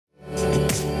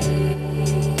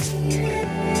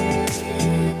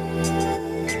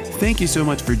Thank you so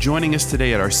much for joining us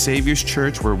today at our Savior's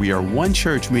Church, where we are one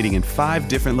church meeting in 5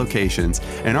 different locations,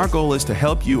 and our goal is to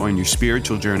help you on your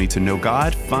spiritual journey to know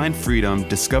God, find freedom,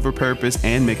 discover purpose,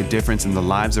 and make a difference in the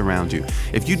lives around you.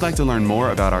 If you'd like to learn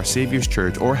more about our Savior's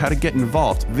Church or how to get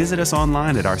involved, visit us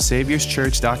online at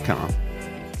oursaviorschurch.com.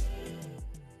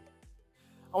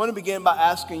 I want to begin by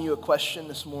asking you a question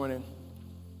this morning.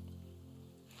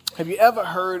 Have you ever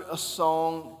heard a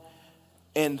song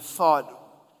and thought,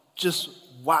 just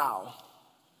wow,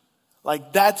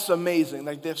 like that's amazing,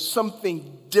 like there's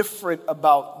something different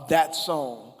about that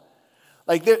song?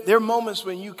 Like there are moments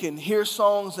when you can hear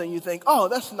songs and you think, oh,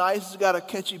 that's nice, it's got a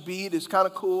catchy beat, it's kind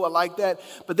of cool, I like that.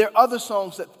 But there are other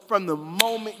songs that from the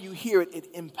moment you hear it, it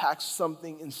impacts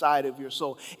something inside of your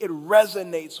soul. It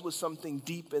resonates with something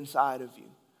deep inside of you.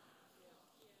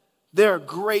 There are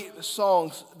great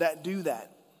songs that do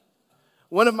that.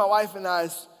 One of my wife and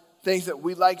I's things that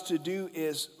we like to do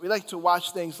is we like to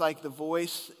watch things like The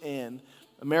Voice and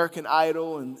American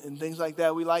Idol and things like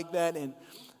that. We like that. And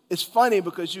it's funny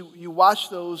because you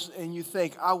watch those and you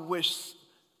think, I wish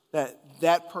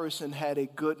that person had a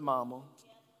good mama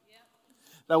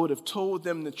that would have told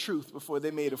them the truth before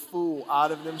they made a fool out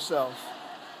of themselves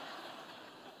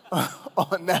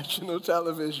on national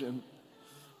television,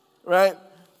 right?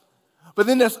 But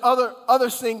then there's other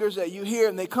singers that you hear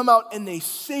and they come out and they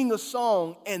sing a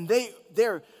song and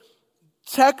they're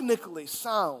technically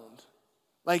sound.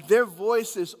 Like their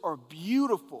voices are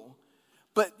beautiful,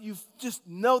 but you just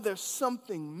know there's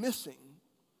something missing.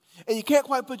 And you can't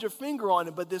quite put your finger on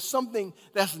it, but there's something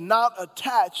that's not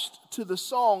attached to the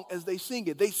song as they sing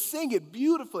it. They sing it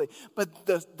beautifully, but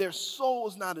their soul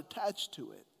is not attached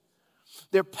to it.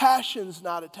 Their passion's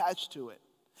not attached to it.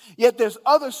 Yet there's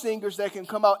other singers that can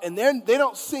come out and they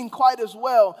don't sing quite as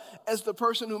well as the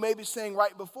person who maybe sang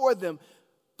right before them,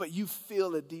 but you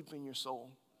feel it deep in your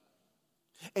soul.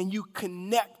 And you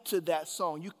connect to that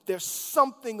song. There's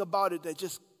something about it that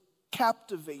just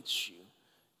captivates you.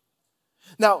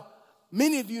 Now,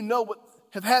 many of you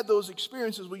have had those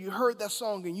experiences where you heard that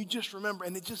song and you just remember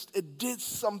and it did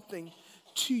something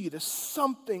to you. There's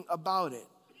something about it.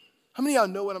 How many of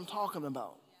y'all know what I'm talking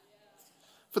about?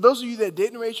 For those of you that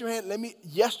didn't raise your hand,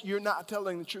 yes, you're not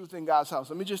telling the truth in God's house.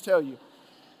 Let me just tell you.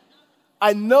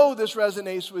 I know this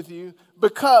resonates with you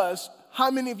because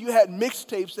how many of you had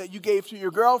mixtapes that you gave to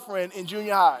your girlfriend in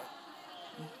junior high?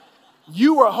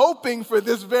 You were hoping for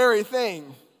this very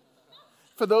thing.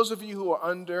 For those of you who are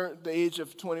under the age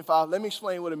of 25, let me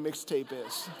explain what a mixtape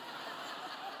is.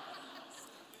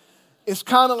 It's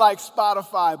kind of like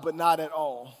Spotify, but not at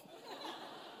all.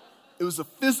 It was a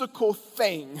physical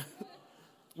thing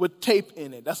with tape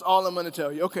in it. That's all I'm going to tell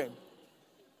you. Okay.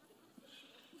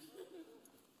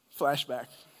 Flashback.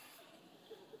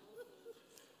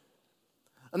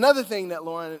 Another thing that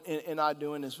Lauren and I are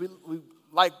doing is we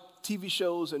like TV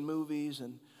shows and movies.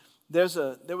 And there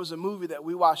was a movie that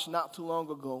we watched not too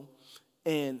long ago,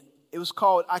 and it was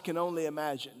called I Can Only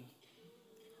Imagine.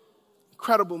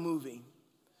 Incredible movie.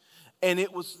 And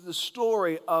it was the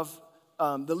story of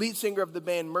the lead singer of the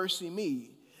band Mercy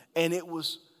Me. And it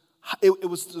was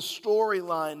the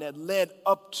storyline that led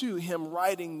up to him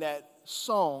writing that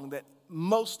song that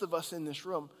most of us in this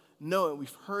room know, and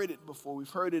we've heard it before. We've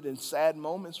heard it in sad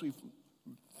moments. We've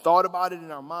thought about it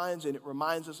in our minds, and it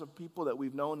reminds us of people that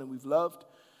we've known and we've loved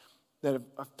that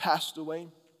have passed away.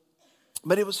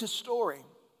 But it was his story.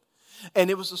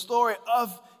 And it was the story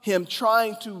of him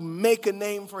trying to make a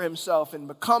name for himself and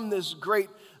become this great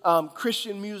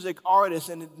Christian music artist,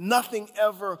 and nothing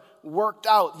ever worked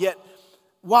out. Yet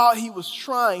while he was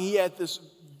trying, he had this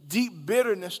deep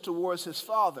bitterness towards his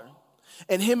father.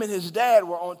 And him and his dad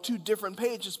were on 2 different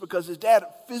pages because his dad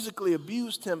physically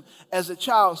abused him as a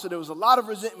child. So there was a lot of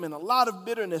resentment, a lot of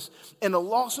bitterness. And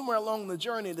somewhere along the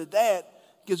journey, the dad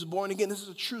gets born again. This is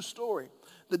a true story.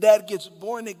 The dad gets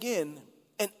born again,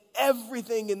 and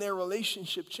everything in their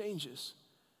relationship changes.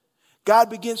 God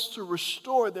begins to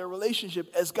restore their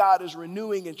relationship as God is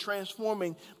renewing and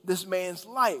transforming this man's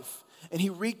life. And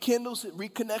he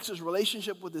reconnects his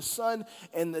relationship with his son,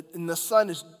 and the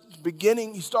son is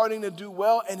he's starting to do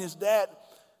well, and his dad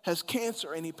has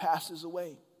cancer and he passes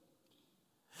away.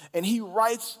 And he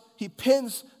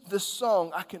pens this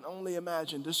song, I Can Only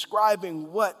Imagine,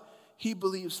 describing what he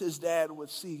believes his dad would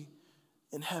see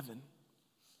in heaven.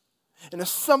 And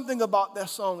there's something about that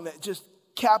song that just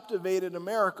captivated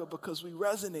America because we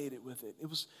resonated with it.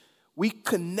 We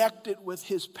connected with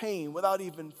his pain without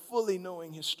even fully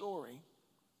knowing his story.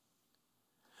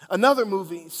 Another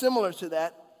movie similar to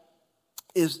that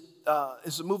is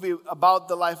a movie about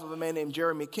the life of a man named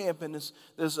Jeremy Camp, and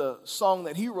there's a song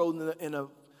that he wrote in a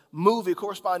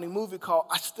corresponding movie called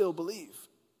I Still Believe.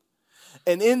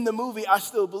 And in the movie, I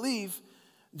Still Believe,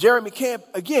 Jeremy Camp,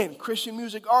 again, Christian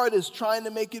music artist, trying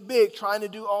to make it big, trying to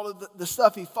do all of the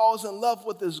stuff. He falls in love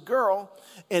with this girl,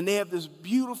 and they have this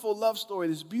beautiful love story,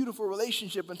 this beautiful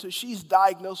relationship until she's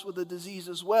diagnosed with a disease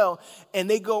as well. And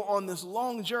they go on this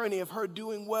long journey of her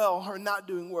doing well, her not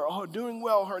doing well, her doing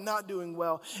well, her not doing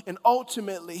well. And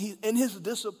ultimately, to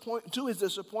his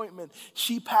disappointment,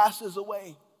 she passes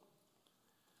away.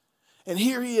 And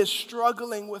here he is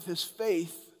struggling with his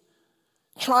faith,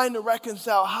 trying to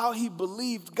reconcile how he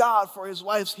believed God for his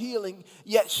wife's healing,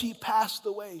 yet she passed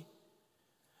away.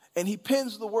 And he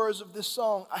pens the words of this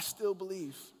song, I Still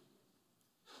Believe,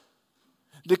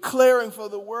 declaring for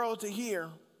the world to hear,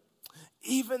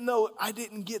 even though I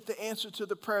didn't get the answer to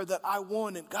the prayer that I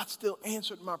wanted, God still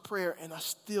answered my prayer, and I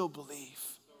still believe.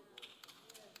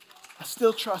 I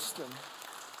still trust him.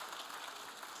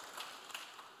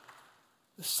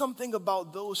 There's something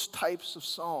about those types of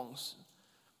songs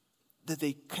that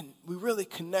we really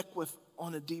connect with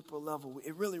on a deeper level.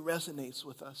 It really resonates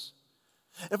with us.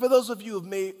 And for those of you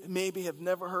who maybe have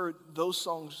never heard those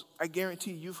songs, I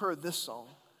guarantee you've heard this song.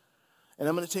 And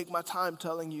I'm going to take my time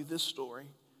telling you this story.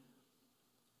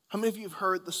 How many of you have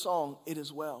heard the song, It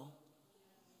Is Well?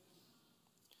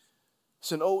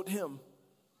 It's an old hymn.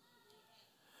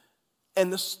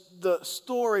 And the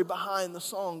story behind the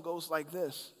song goes like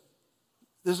this.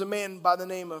 There's a man by the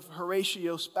name of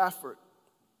Horatio Spafford,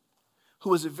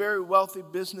 who was a very wealthy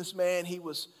businessman. He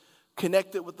was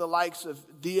connected with the likes of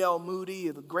D.L. Moody,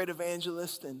 the great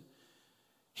evangelist, and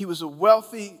he was a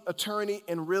wealthy attorney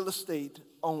and real estate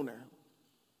owner.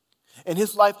 And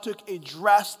his life took a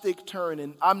drastic turn,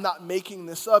 and I'm not making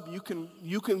this up. You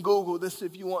can Google this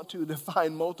if you want to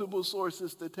find multiple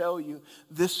sources to tell you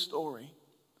this story.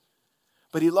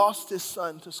 But he lost his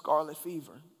son to scarlet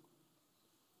fever.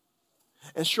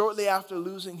 And shortly after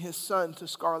losing his son to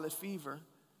scarlet fever,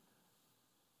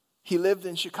 he lived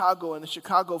in Chicago, and the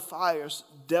Chicago fires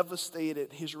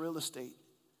devastated his real estate.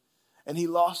 And he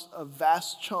lost a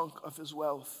vast chunk of his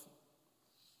wealth,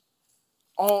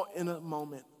 all in a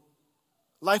moment.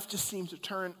 Life just seemed to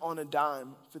turn on a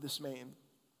dime for this man.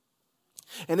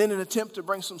 And in an attempt to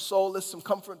bring some solace, some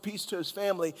comfort and peace to his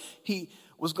family, he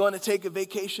was going to take a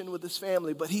vacation with his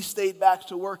family, but he stayed back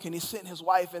to work, and he sent his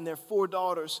wife and their 4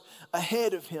 daughters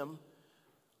ahead of him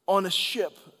on a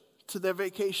ship to their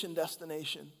vacation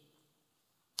destination.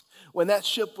 When that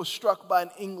ship was struck by an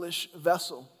English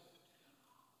vessel,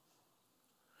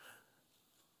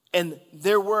 and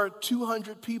there were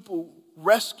 200 people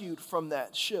rescued from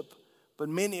that ship, but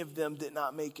many of them did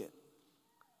not make it.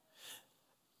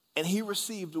 And he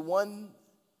received one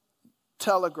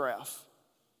telegraph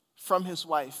from his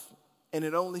wife, and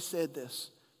it only said this,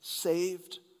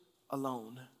 saved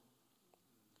alone,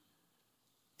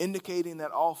 indicating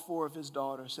that all 4 of his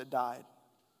daughters had died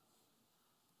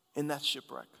in that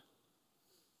shipwreck.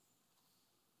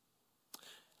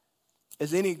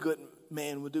 As any good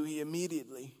man would do, he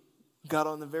immediately got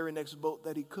on the very next boat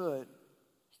that he could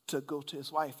to go to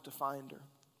his wife to find her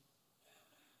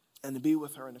and to be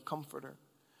with her and to comfort her.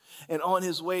 And on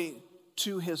his way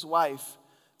to his wife,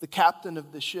 the captain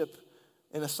of the ship,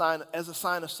 as a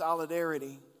sign of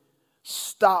solidarity,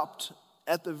 stopped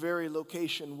at the very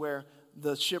location where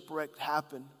the shipwreck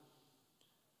happened,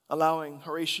 allowing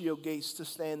Horatio Gates to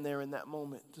stand there in that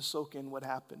moment to soak in what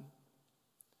happened.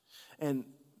 And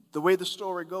the way the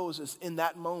story goes is, in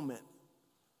that moment,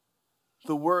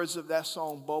 the words of that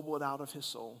song bubbled out of his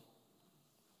soul.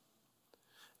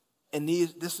 And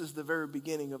this is the very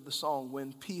beginning of the song.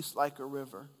 When peace like a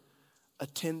river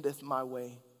attendeth my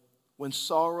way, when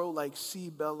sorrow like sea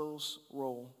billows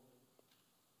roll,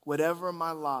 whatever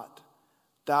my lot,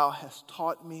 thou hast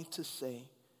taught me to say,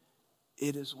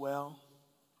 it is well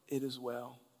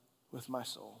with my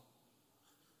soul.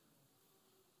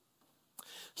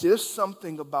 See, there's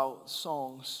something about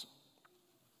songs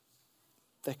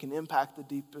that can impact the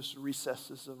deepest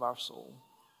recesses of our soul.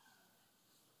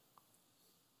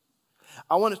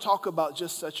 I want to talk about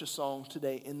just such a song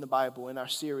today in the Bible, in our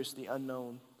series, The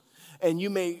Unknown. And you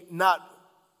may not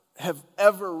have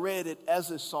ever read it as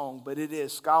a song, but it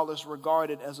is. Scholars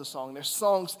regard it as a song. There's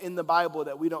songs in the Bible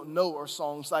that we don't know are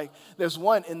songs. Like there's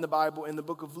one in the Bible in the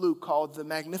book of Luke called the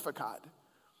Magnificat.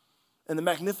 And the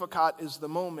Magnificat is the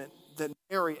moment that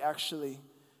Mary actually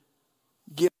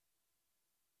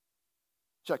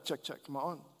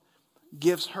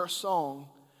gives her song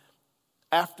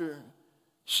after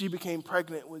she became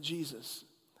pregnant with Jesus.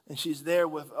 And she's there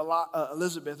with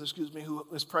Elizabeth, who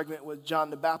is pregnant with John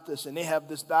the Baptist. And they have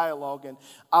this dialogue. And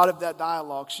out of that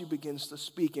dialogue, she begins to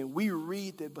speak. And we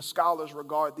read it, but scholars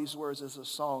regard these words as a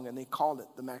song. And they call it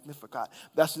the Magnificat.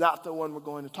 That's not the one we're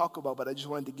going to talk about. But I just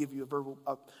wanted to give you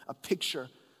a picture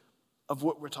of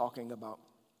what we're talking about.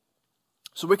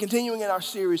 So we're continuing in our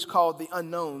series called The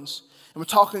Unknowns. And we're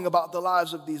talking about the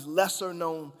lives of these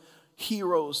lesser-known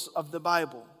heroes of the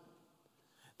Bible.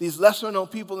 These lesser-known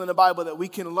people in the Bible that we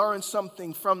can learn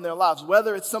something from their lives,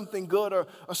 whether it's something good or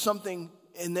something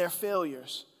in their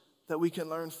failures that we can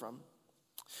learn from.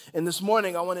 And this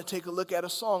morning, I want to take a look at a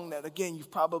song that, again, you've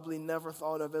probably never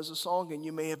thought of as a song, and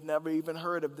you may have never even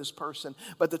heard of this person.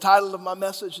 But the title of my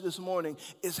message this morning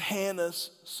is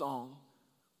Hannah's Song.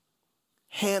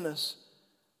 Hannah's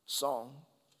Song.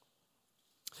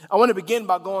 I want to begin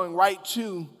by going right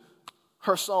to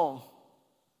her song.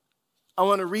 I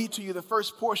want to read to you the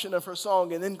first portion of her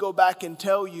song and then go back and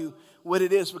tell you what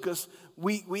it is, because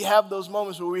we have those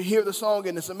moments where we hear the song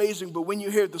and it's amazing, but when you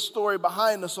hear the story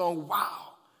behind the song,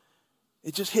 wow,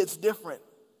 it just hits different.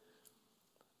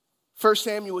 1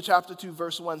 Samuel chapter 2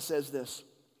 verse 1 says this: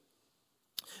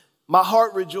 "My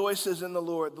heart rejoices in the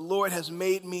Lord. The Lord has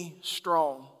made me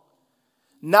strong.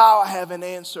 Now I have an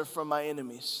answer from my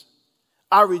enemies.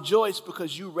 I rejoice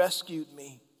because you rescued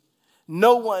me.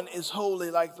 No one is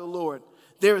holy like the Lord.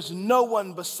 There is no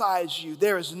one besides you.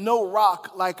 There is no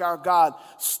rock like our God.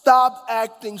 Stop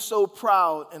acting so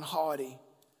proud and haughty.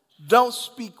 Don't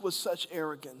speak with such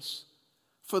arrogance.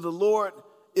 For the Lord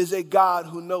is a God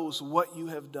who knows what you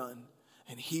have done,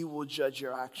 and he will judge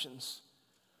your actions.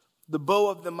 The bow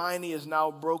of the mighty is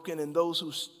now broken, and those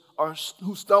who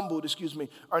stumbled,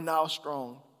 are now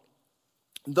strong.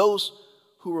 Those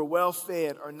who were well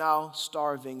fed are now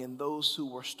starving, and those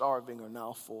who were starving are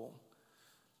now full."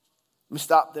 Let me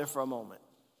stop there for a moment.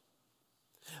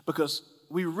 Because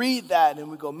we read that and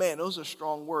we go, man, those are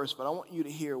strong words, but I want you to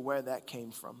hear where that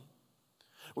came from.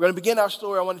 We're going to begin our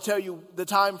story. I want to tell you the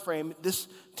time frame. This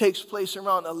takes place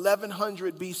around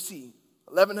 1100 BC,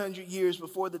 1100 years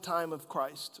before the time of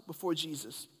Christ, before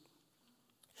Jesus.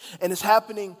 And it's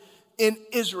happening in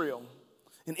Israel.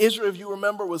 And Israel, if you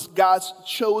remember, was God's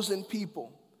chosen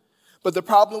people. But the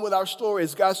problem with our story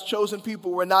is God's chosen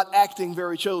people were not acting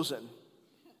very chosen.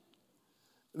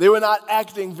 They were not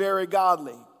acting very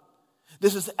godly.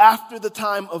 This is after the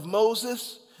time of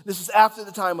Moses. This is after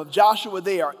the time of Joshua.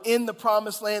 They are in the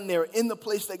promised land. They're in the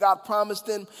place that God promised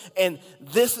them. And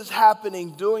this is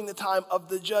happening during the time of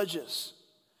the judges.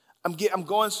 I'm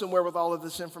going somewhere with all of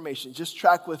this information. Just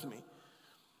track with me.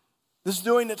 This is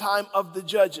during the time of the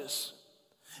judges.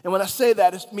 And when I say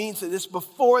that, it means that it's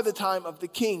before the time of the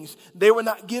kings. They were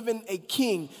not given a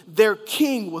king. Their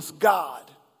king was God.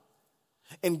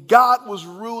 And God was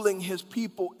ruling his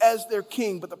people as their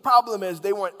king. But the problem is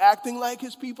they weren't acting like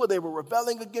his people. They were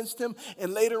rebelling against him.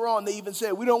 And later on, they even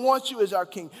said, we don't want you as our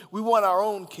king. We want our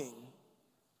own king.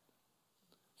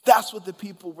 That's what the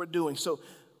people were doing. So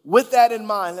with that in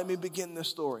mind, let me begin this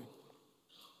story.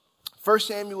 1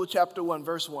 Samuel chapter 1,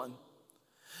 verse 1.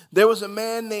 "There was a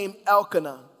man named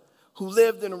Elkanah who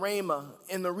lived in Ramah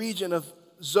in the region of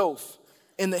Zoph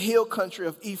in the hill country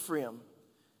of Ephraim."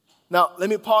 Now, let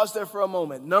me pause there for a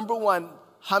moment. Number one,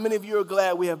 how many of you are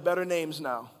glad we have better names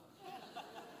now?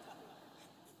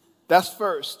 That's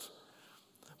first.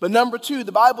 But number two,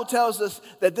 the Bible tells us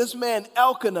that this man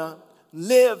Elkanah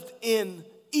lived in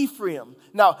Ephraim.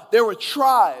 Now, there were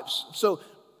tribes. So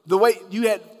the way you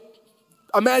had,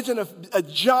 imagine a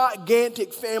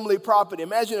gigantic family property.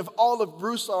 Imagine if all of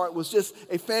Broussard was just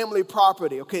a family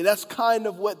property. Okay, that's kind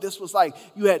of what this was like.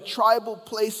 You had tribal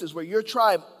places where your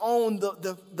tribe owned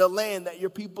the land that your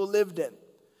people lived in.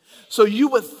 So you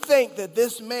would think that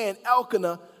this man,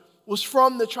 Elkanah, was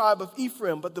from the tribe of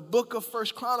Ephraim. But the book of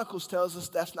 1 Chronicles tells us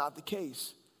that's not the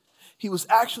case. He was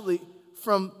actually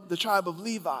from the tribe of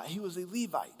Levi. He was a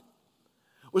Levite,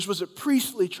 which was a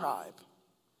priestly tribe.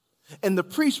 And the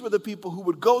priests were the people who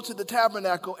would go to the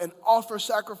tabernacle and offer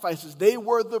sacrifices. They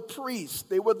were the priests.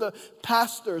 They were the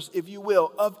pastors, if you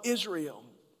will, of Israel.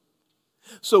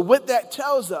 So what that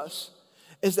tells us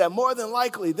is that more than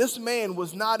likely, this man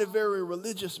was not a very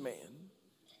religious man.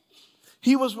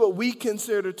 He was what we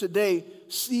consider today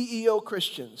CEO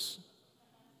Christians.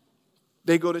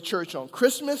 They go to church on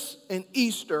Christmas and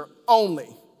Easter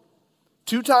only.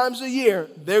 2 times a year,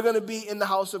 they're going to be in the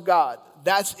house of God.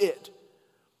 That's it.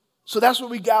 So that's what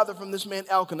we gather from this man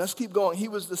Elkanah. Let's keep going. He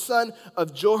was the son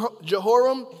of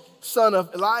Jehoram, son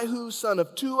of Elihu, son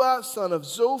of Tuah, son of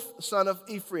Zoph, son of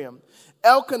Ephraim.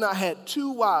 Elkanah had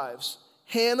 2 wives,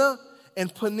 Hannah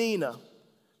and Peninnah.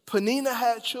 Peninnah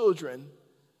had children,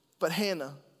 but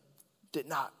Hannah did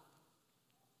not.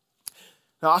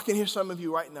 Now, I can hear some of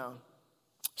you right now.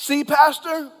 See,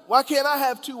 Pastor, why can't I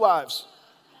have 2 wives?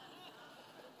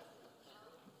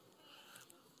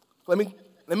 Let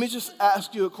me just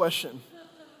ask you a question.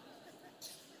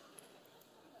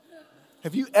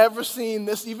 Have you ever seen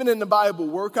this, even in the Bible,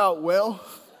 work out well?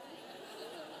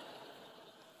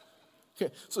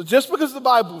 Okay, so just because the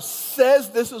Bible says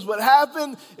this is what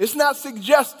happened, it's not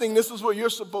suggesting this is what you're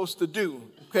supposed to do,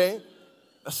 okay?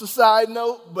 That's a side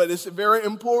note, but it's a very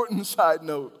important side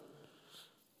note.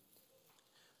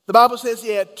 The Bible says he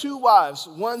had 2 wives.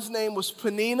 One's name was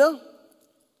Peninnah,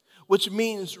 which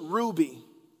means ruby.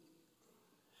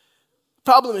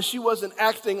 Problem is she wasn't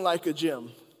acting like a gem.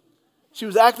 She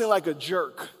was acting like a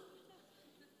jerk.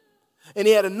 And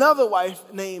he had another wife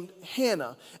named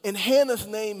Hannah. And Hannah's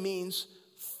name means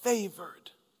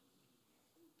favored.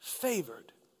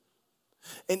 Favored.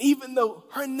 And even though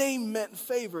her name meant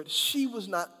favored, she was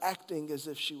not acting as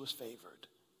if she was favored.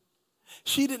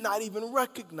 She did not even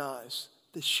recognize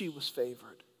that she was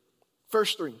favored.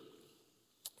 Verse 3.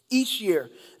 Each year,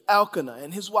 Elkanah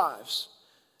and his wives,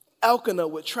 Elkanah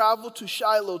would travel to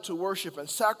Shiloh to worship and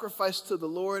sacrifice to the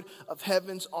Lord of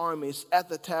heaven's armies at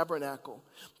the tabernacle.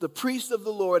 The priests of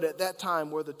the Lord at that time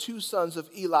were the 2 sons of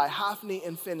Eli, Hophni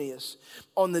and Phinehas.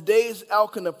 On the days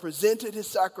Elkanah presented his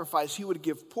sacrifice, he would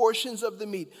give portions of the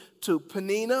meat to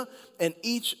Peninnah and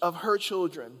each of her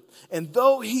children. And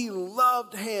though he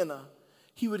loved Hannah,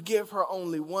 he would give her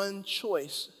only one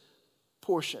choice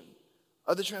portion.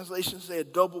 Other translations say a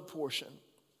double portion,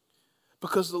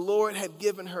 because the Lord had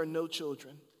given her no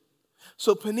children.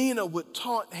 So Peninnah would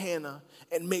taunt Hannah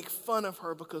and make fun of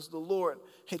her because the Lord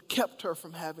had kept her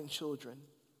from having children.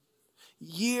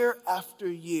 Year after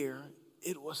year,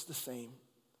 it was the same.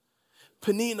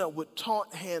 Peninnah would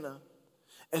taunt Hannah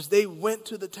as they went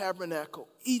to the tabernacle.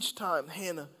 Each time,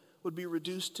 Hannah would be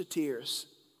reduced to tears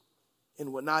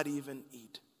and would not even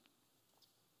eat.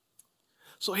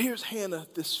 So here's Hannah,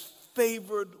 this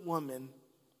favored woman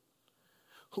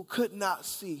who could not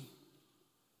see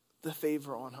the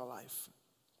favor on her life,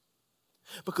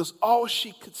 because all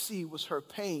she could see was her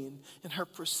pain and her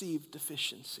perceived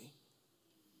deficiency.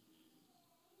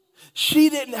 She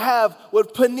didn't have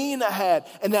what Peninnah had,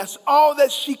 and that's all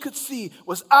that she could see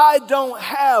was, I don't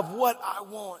have what I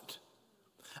want.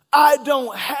 I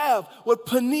don't have what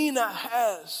Peninnah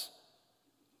has.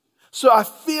 So I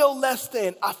feel less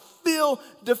than. I feel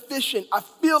deficient. I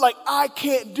feel like I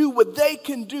can't do what they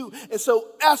can do. And so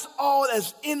that's all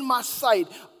that's in my sight.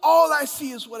 All I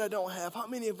see is what I don't have. How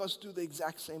many of us do the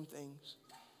exact same things?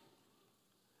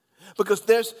 Because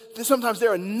sometimes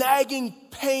there are nagging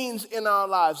pains in our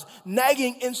lives,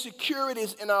 nagging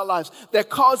insecurities in our lives that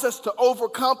cause us to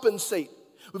overcompensate.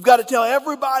 We've got to tell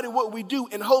everybody what we do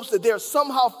in hopes that they'll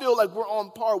somehow feel like we're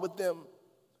on par with them.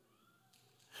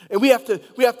 And we have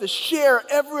to share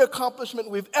every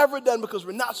accomplishment we've ever done because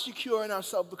we're not secure in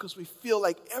ourselves, because we feel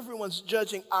like everyone's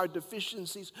judging our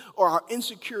deficiencies or our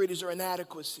insecurities or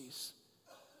inadequacies.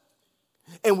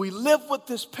 And we live with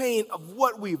this pain of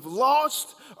what we've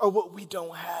lost or what we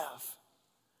don't have.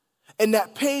 And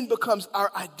that pain becomes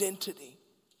our identity.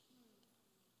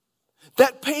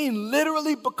 That pain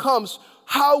literally becomes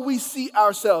how we see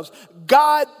ourselves.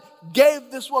 God gave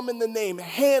this woman the name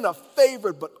Hannah,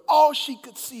 favored, but all she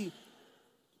could see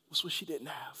was what she didn't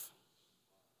have.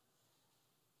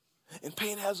 And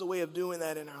pain has a way of doing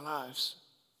that in our lives.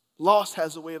 Loss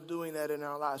has a way of doing that in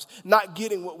our lives. Not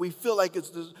getting what we feel like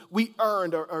we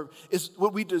earned or is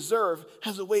what we deserve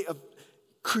has a way of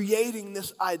creating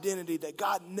this identity that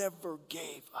God never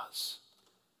gave us.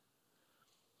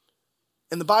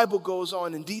 And the Bible goes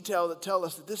on in detail to tell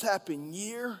us that this happened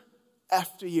year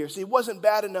after year. See, it wasn't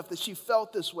bad enough that she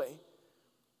felt this way,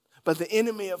 but the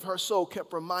enemy of her soul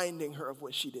kept reminding her of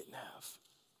what she didn't have.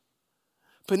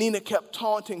 Peninnah kept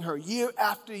taunting her year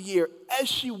after year. As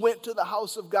she went to the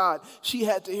house of God, she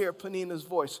had to hear Peninnah's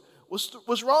voice.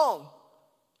 What's wrong?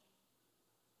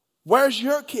 Where's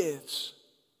your kids?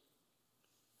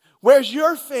 Where's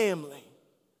your family?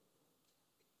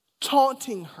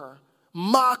 Taunting her,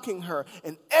 mocking her.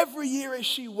 And every year as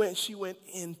she went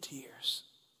in tears.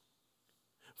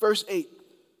 Verse 8,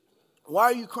 why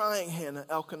are you crying, Hannah?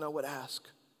 Elkanah would ask.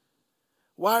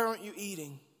 Why aren't you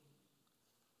eating?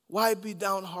 Why be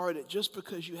downhearted just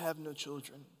because you have no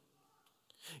children?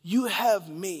 You have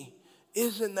me.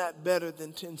 Isn't that better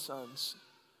than 10 sons?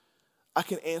 I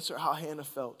can answer how Hannah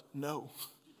felt. No.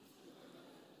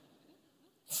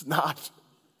 It's not.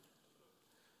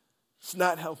 It's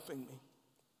not helping me.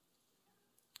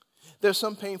 There's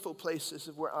some painful places,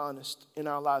 if we're honest, in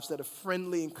our lives that a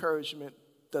friendly encouragement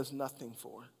does nothing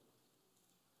for.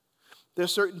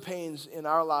 There's certain pains in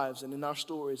our lives and in our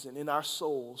stories and in our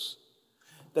souls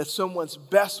that someone's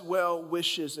best well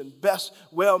wishes and best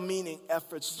well-meaning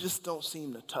efforts just don't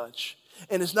seem to touch.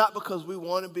 And it's not because we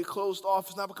want to be closed off.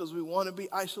 It's not because we want to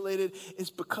be isolated. It's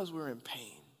because we're in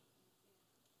pain.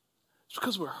 It's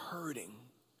because we're hurting.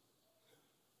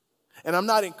 And I'm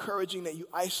not encouraging that you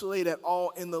isolate at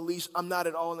all in the least. I'm not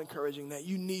at all encouraging that.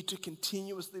 You need to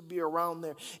continuously be around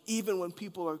there, even when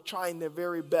people are trying their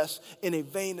very best in a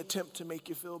vain attempt to make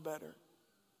you feel better.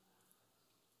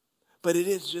 But it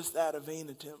is just that, a vain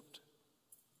attempt.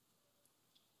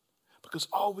 Because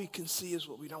all we can see is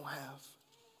what we don't have.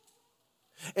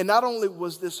 And not only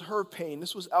was this her pain,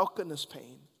 this was Elkanah's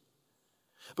pain.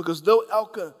 Because though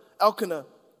Elkanah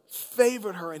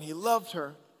favored her and he loved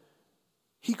her,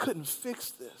 he couldn't fix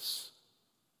this.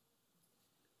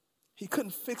 He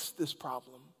couldn't fix this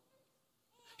problem.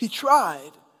 He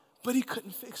tried, but he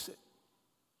couldn't fix it.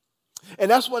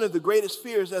 And that's one of the greatest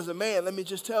fears as a man. Let me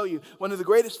just tell you, one of the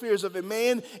greatest fears of a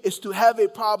man is to have a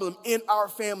problem in our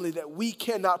family that we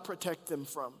cannot protect them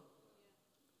from.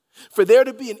 For there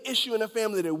to be an issue in a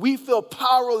family that we feel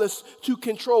powerless to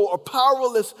control or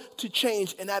powerless to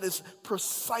change, and that is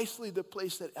precisely the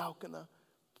place that Elkanah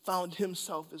found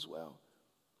himself as well.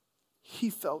 He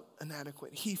felt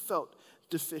inadequate. He felt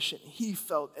deficient. He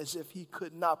felt as if he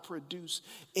could not produce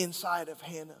inside of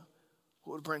Hannah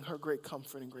what would bring her great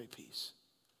comfort and great peace.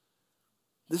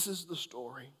 This is the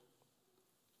story.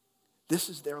 This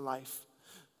is their life.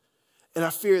 And I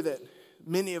fear that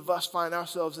many of us find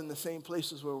ourselves in the same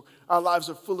places where our lives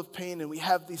are full of pain and we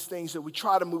have these things that we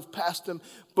try to move past them,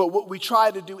 but what we try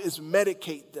to do is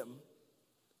medicate them.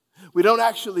 We don't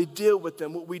actually deal with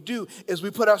them. What we do is we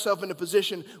put ourselves in a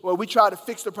position where we try to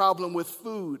fix the problem with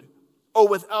food or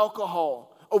with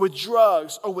alcohol or with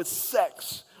drugs or with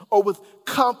sex or with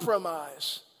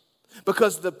compromise,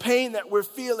 because the pain that we're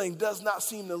feeling does not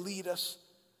seem to lead us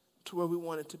to where we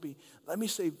want it to be. Let me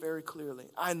say very clearly,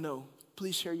 I know,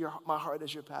 please share my heart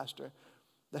as your pastor,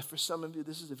 that for some of you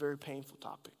this is a very painful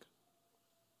topic.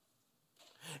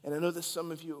 And I know that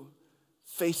some of you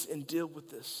face and deal with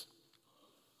this.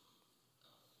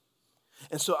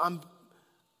 And so I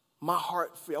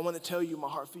want to tell you my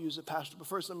heart for you as a pastor. But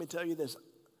first, let me tell you this.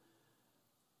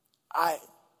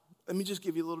 Let me just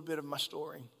give you a little bit of my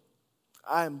story.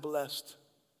 I am blessed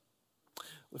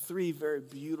with 3 very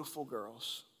beautiful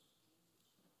girls.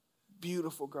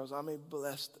 Beautiful girls. I'm a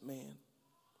blessed man.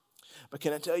 But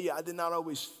can I tell you, I did not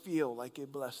always feel like a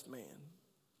blessed man.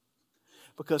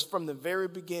 Because from the very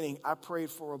beginning, I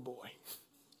prayed for a boy.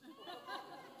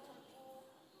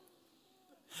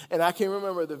 And I can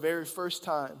remember the very first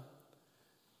time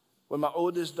when my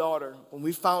oldest daughter, when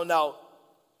we found out,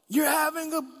 you're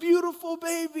having a beautiful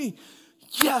baby.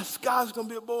 Yes, God's going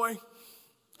to be a boy.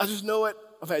 I just know it.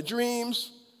 I've had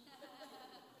dreams.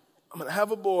 I'm going to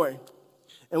have a boy.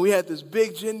 And we had this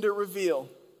big gender reveal.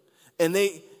 And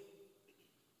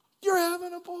you're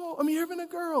having a boy. You're having a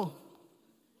girl.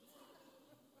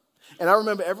 And I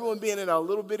remember everyone being in our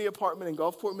little bitty apartment in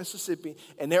Gulfport, Mississippi,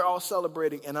 and they're all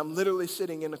celebrating, and I'm literally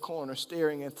sitting in the corner,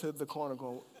 staring into the corner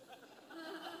going,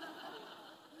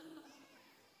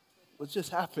 what just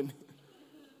happened?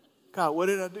 God, what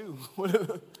did I do?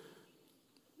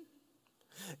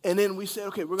 And then we said,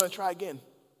 okay, we're going to try again.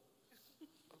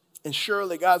 And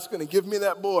surely God's going to give me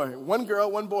that boy. 1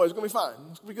 girl, 1 boy. It's going to be fine.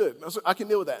 It's going to be good. I can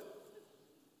deal with that.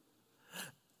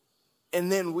 And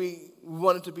then we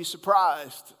wanted to be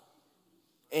surprised.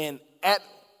 And at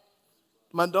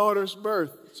my daughter's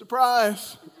birth,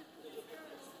 surprise,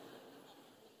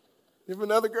 you have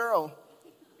another girl.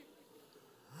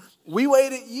 We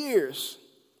waited years,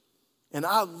 and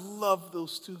I love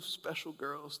those 2 special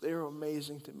girls. They are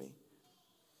amazing to me.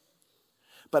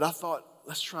 But I thought,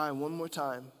 let's try one more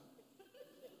time.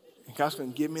 And God's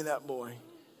going to give me that boy.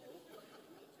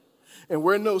 And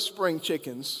we're no spring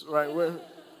chickens, right?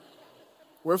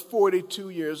 We're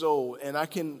 42 years old, and I'm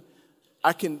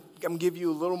give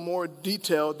you a little more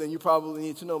detail than you probably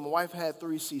need to know. My wife had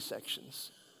 3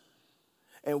 C-sections.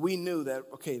 And we knew that,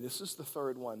 okay, this is the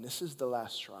 3rd one. This is the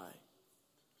last try.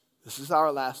 This is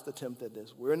our last attempt at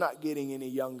this. We're not getting any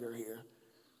younger here.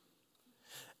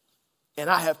 And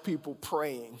I have people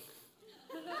praying.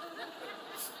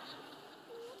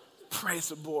 Praise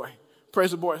the boy.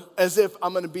 Praise the boy. As if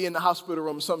I'm going to be in the hospital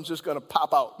room, something's just going to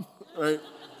pop out, right?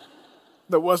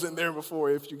 That wasn't there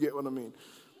before, if you get what I mean.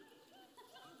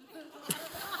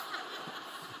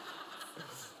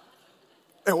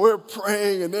 And we're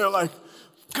praying, and they're like,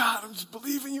 God, I'm just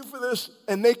believing you for this.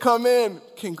 And they come in,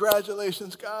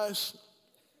 congratulations, guys.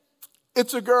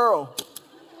 It's a girl.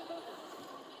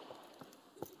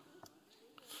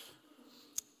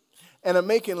 And I'm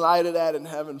making light of that and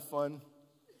having fun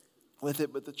with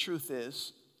it, but the truth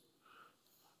is,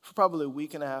 For probably a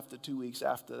week and a half to 2 weeks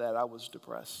after that, I was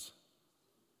depressed.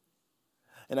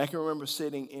 And I can remember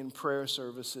sitting in prayer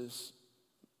services,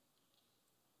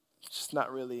 just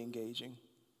not really engaging.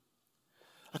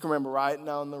 I can remember riding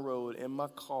down the road in my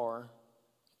car,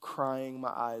 crying my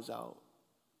eyes out,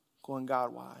 going,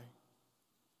 God, why?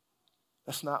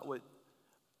 That's not what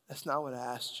I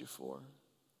asked you for.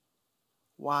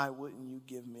 Why wouldn't you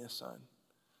give me a son?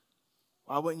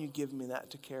 Why wouldn't you give me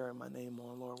that to carry my name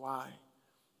on, Lord? Why?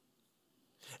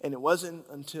 And it wasn't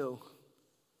until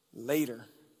later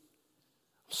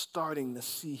I'm starting to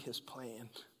see his plan.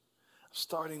 I'm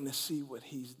starting to see what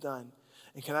he's done.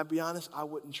 And can I be honest? I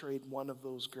wouldn't trade one of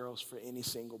those girls for any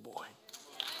single boy.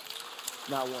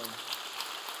 Not one.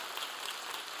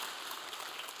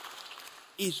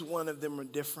 Each one of them are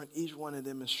different. Each one of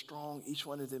them is strong. Each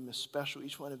one of them is special.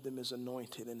 Each one of them is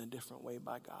anointed in a different way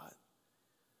by God.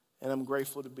 And I'm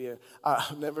grateful to be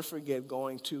I'll never forget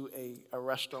going to a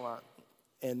restaurant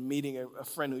and meeting a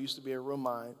friend who used to be a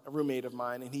roommate of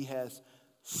mine, and he has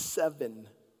 7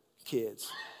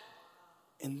 kids.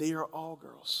 And they are all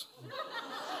girls.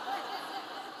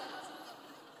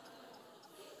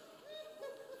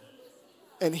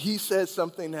 And he said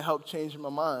something that helped change my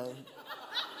mind.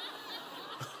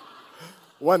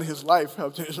 One, his life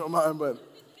helped change my mind, but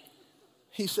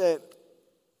he said,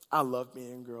 I love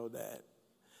being a girl dad.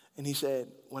 And he said,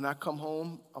 when I come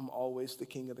home, I'm always the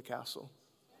king of the castle.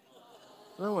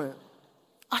 And I went,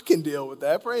 I can deal with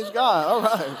that. Praise God. All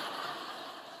right.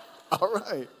 All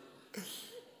right.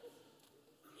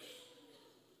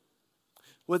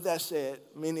 With that said,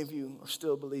 many of you are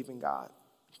still believing God.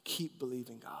 Keep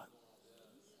believing God.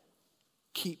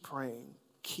 Keep praying.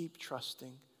 Keep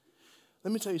trusting.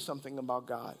 Let me tell you something about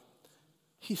God.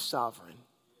 He's sovereign.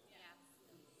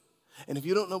 And if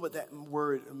you don't know what that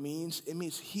word means, it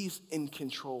means he's in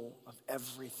control of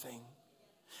everything.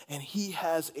 And he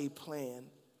has a plan.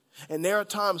 And there are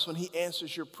times when he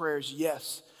answers your prayers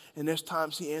yes. And there's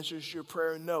times he answers your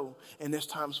prayer no. And there's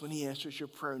times when he answers your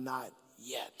prayer not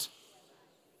yet.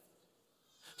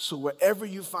 So wherever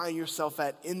you find yourself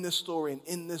at in this story and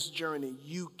in this journey,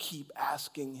 you keep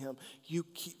asking him. You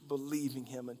keep believing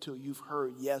him until you've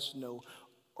heard yes, no,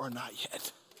 or not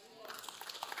yet.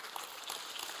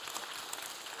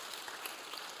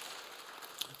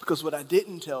 Because what I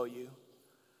didn't tell you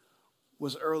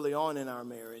was early on in our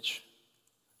marriage,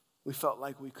 we felt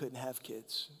like we couldn't have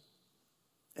kids.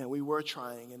 And we were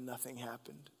trying and nothing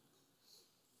happened.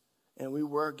 And we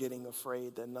were getting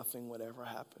afraid that nothing would ever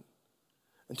happen.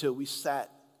 Until we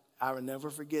sat, I will never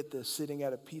forget this, sitting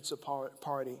at a pizza parlor,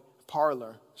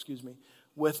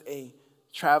 with a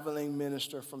traveling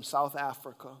minister from South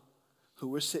Africa who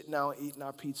were sitting down eating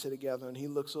our pizza together. And he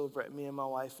looks over at me and my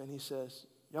wife and he says,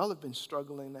 y'all have been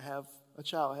struggling to have a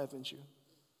child, haven't you?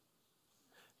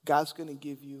 God's going to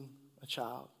give you a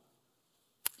child.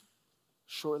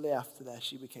 Shortly after that,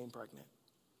 she became pregnant.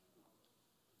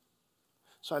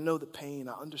 So I know the pain.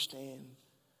 I understand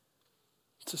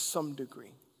to some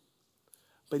degree.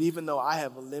 But even though I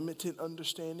have a limited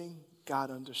understanding,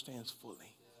 God understands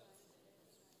fully.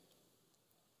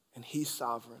 And he's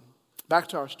sovereign. Back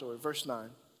to our story, verse 9.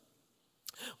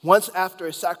 Once after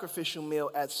a sacrificial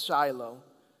meal at Shiloh,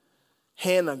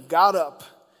 Hannah got up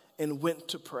and went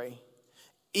to pray.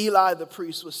 Eli the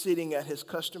priest was sitting at his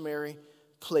customary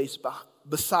place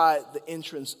beside the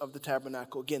entrance of the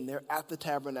tabernacle. Again, they're at the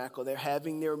tabernacle. They're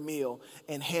having their meal.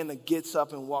 And Hannah gets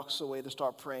up and walks away to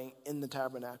start praying in the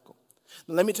tabernacle.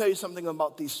 Now, let me tell you something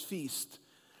about these feasts.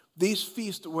 These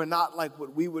feasts were not like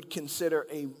what we would consider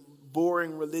a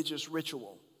boring religious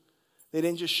ritual. They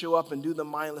didn't just show up and do the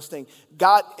mindless thing.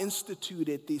 God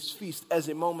instituted these feasts as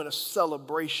a moment of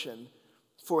celebration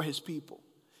for his people.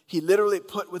 He literally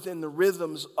put within the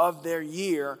rhythms of their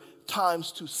year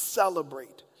times to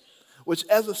celebrate. Which,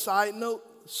 as a side note,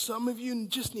 some of you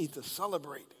just need to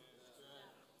celebrate.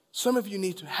 Some of you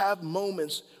need to have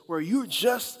moments where you're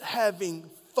just having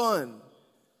fun.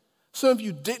 Some of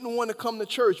you didn't want to come to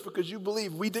church because you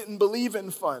believe we didn't believe in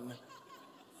fun.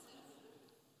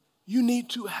 You need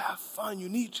to have fun. You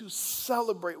need to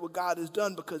celebrate what God has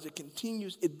done because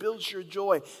it builds your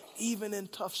joy even in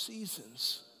tough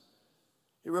seasons.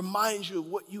 It reminds you of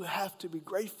what you have to be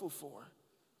grateful for.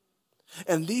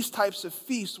 And these types of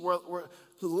feasts were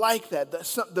like that.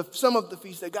 Some of the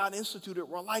feasts that God instituted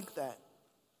were like that.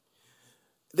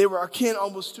 They were akin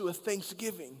almost to a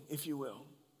Thanksgiving, if you will,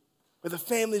 where the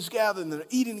families gather and they're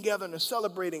eating together and they're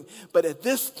celebrating. But at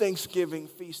this Thanksgiving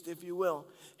feast, if you will,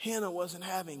 Hannah wasn't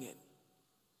having it.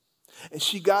 And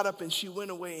she got up and she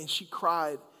went away and she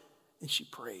cried and she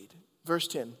prayed. Verse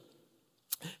 10.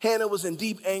 Hannah was in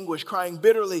deep anguish, crying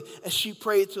bitterly as she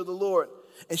prayed to the Lord.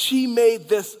 And she made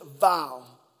this vow,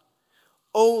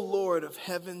 O Lord of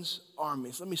heaven's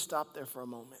armies. Let me stop there for a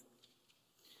moment.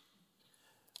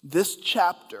 This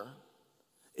chapter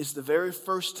is the very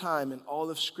first time in all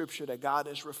of Scripture that God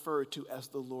is referred to as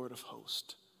the Lord of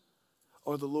hosts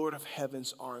or the Lord of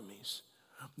heaven's armies.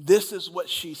 This is what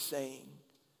she's saying.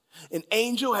 An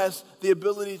angel has the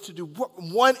ability to do,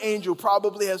 one angel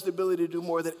probably has the ability to do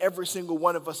more than every single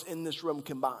one of us in this room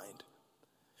combined.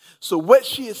 So what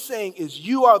she is saying is,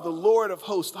 you are the Lord of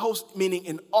hosts, host meaning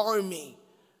an army.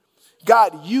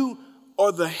 God, you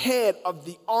are the head of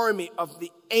the army of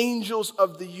the angels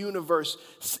of the universe,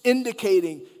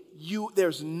 indicating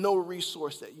there's no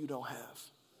resource that you don't have.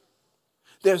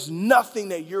 There's nothing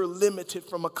that you're limited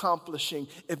from accomplishing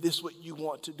if this is what you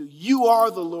want to do. You are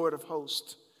the Lord of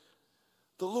hosts,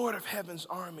 the Lord of heaven's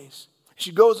armies.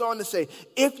 She goes on to say,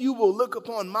 if you will look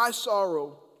upon my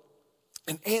sorrow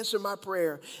and answer my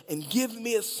prayer and give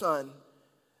me a son,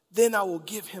 then I will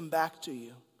give him back to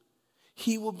you.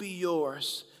 He will be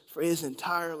yours for his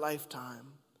entire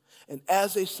lifetime. And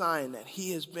as a sign that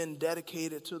he has been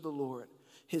dedicated to the Lord,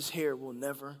 his hair will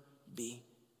never be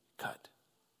cut.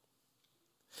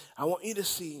 I want you to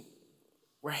see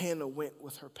where Hannah went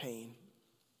with her pain.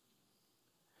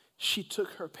 She took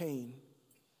her pain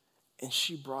and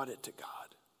she brought it to God.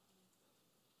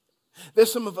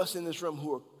 There's some of us in this room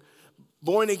who are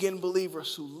born-again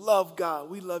believers who love God.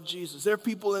 We love Jesus. There are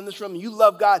people in this room, you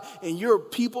love God, and you're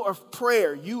people of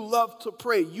prayer. You love to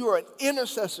pray. You are an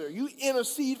intercessor. You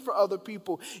intercede for other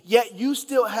people, yet you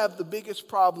still have the biggest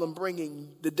problem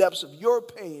bringing the depths of your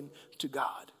pain to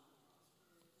God.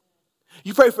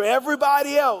 You pray for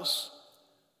everybody else,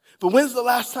 but when's the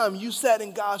last time you sat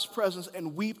in God's presence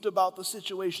and wept about the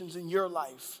situations in your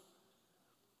life?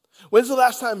 When's the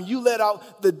last time you let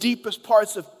out the deepest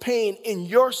parts of pain in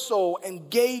your soul and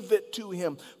gave it to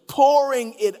him,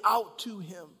 pouring it out to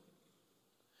him?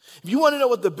 If you want to know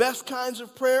what the best kinds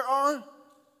of prayer are,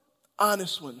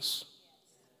 honest ones.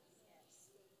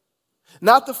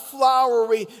 Not the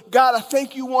flowery, God, I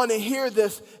think you want to hear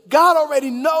this. God already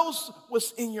knows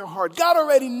what's in your heart. God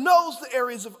already knows the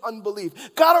areas of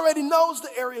unbelief. God already knows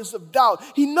the areas of doubt.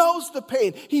 He knows the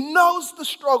pain. He knows the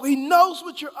struggle. He knows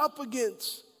what you're up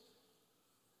against.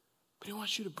 But he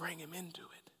wants you to bring him into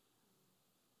it.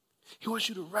 He wants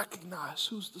you to recognize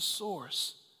who's the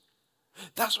source.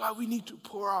 That's why we need to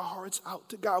pour our hearts out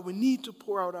to God. We need to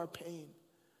pour out our pain.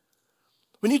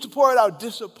 We need to pour out our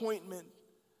disappointment.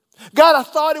 God, I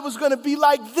thought it was going to be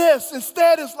like this.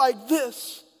 Instead, it's like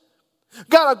this.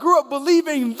 God, I grew up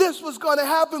believing this was going to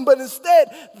happen, but instead,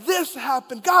 this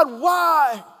happened. God,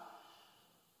 why?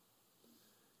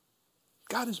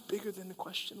 God is bigger than the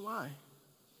question why.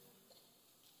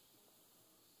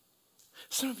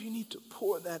 Some of you need to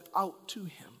pour that out to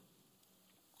him.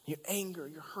 Your anger,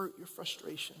 your hurt, your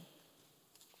frustration.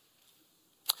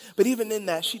 But even in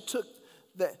that, she took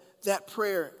that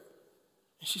prayer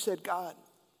and she said, God,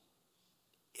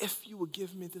 if you will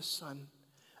give me this son,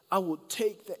 I will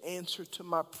take the answer to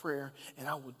my prayer and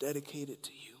I will dedicate it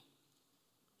to you.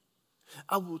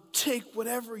 I will take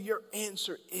whatever your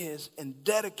answer is and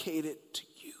dedicate it to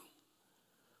you.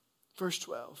 Verse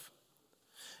 12.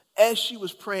 As she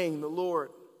was praying to the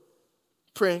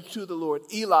Lord,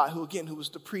 Eli, who was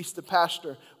the priest, the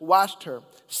pastor, watched her.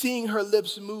 Seeing her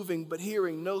lips moving but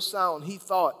hearing no sound, he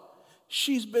thought,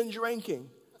 she's been drinking.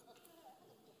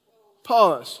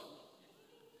 Pause.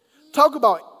 Talk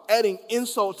about adding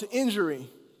insult to injury.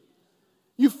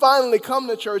 You finally come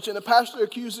to church and the pastor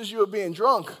accuses you of being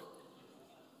drunk.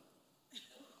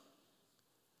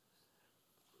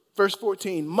 Verse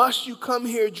 14, must you come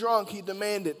here drunk? He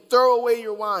demanded. Throw away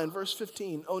your wine. Verse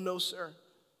 15, oh no, sir.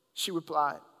 She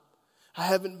replied, I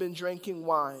haven't been drinking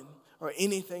wine or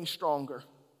anything stronger.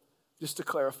 Just to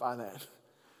clarify that.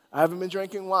 I haven't been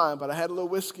drinking wine, but I had a little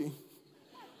whiskey.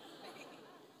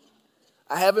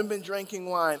 I haven't been drinking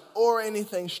wine or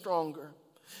anything stronger,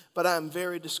 but I am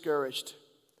very discouraged.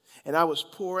 And I was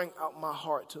pouring out my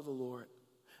heart to the Lord.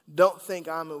 Don't think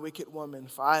I'm a wicked woman,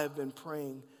 for I have been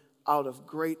praying out of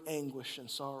great anguish and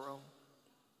sorrow.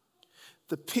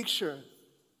 The picture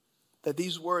that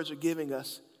these words are giving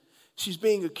us, she's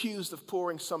being accused of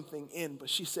pouring something in, but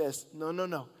she says,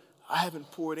 no. I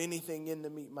haven't poured anything in to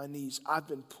meet my needs. I've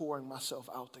been pouring myself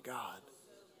out to God.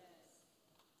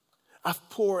 I've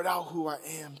poured out who I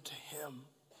am to him.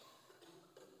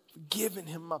 I'm giving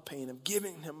him my pain. I'm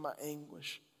giving him my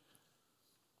anguish.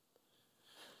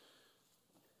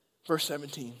 Verse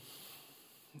 17.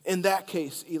 In that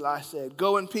case, Eli said,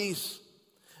 go in peace.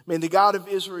 May the God of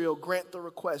Israel grant the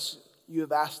request you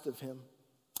have asked of him.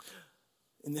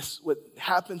 And this, what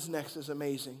happens next is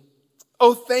amazing.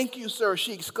 "Oh, thank you, sir,"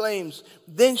 she exclaims.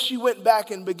 Then she went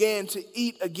back and began to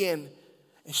eat again,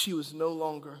 and she was no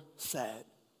longer sad.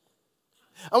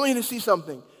 I want you to see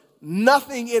something.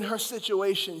 Nothing in her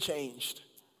situation changed.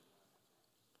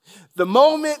 The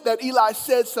moment that Eli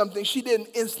said something, she didn't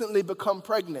instantly become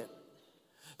pregnant.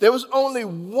 There was only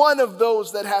one of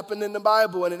those that happened in the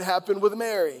Bible, and it happened with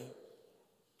Mary.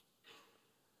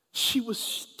 She was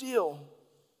still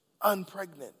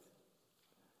unpregnant.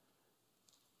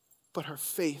 But her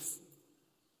faith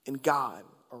in God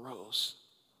arose.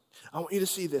 I want you to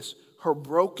see this. Her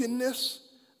brokenness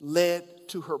led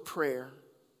to her prayer,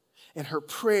 and her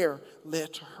prayer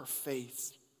led to her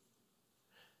faith.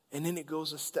 And then it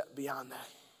goes a step beyond that.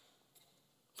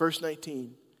 Verse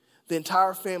 19. The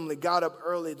entire family got up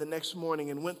early the next morning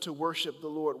and went to worship the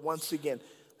Lord once again.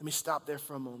 Let me stop there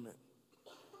for a moment.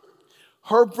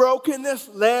 Her brokenness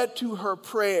led to her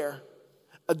prayer.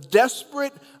 A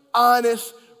desperate,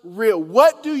 honest, real.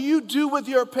 What do you do with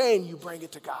your pain? You bring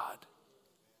it to God.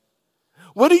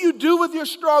 What do you do with your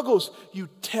struggles? You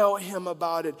tell him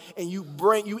about it, and you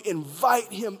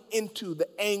invite him into the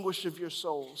anguish of your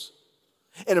souls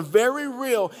in a very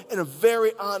real and a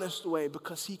very honest way,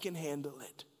 because he can handle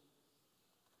it.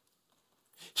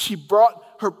 She brought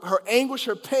her anguish,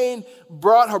 her pain,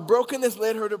 brought her brokenness,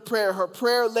 led her to prayer. Her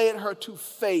prayer led her to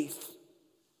faith,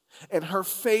 and her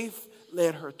faith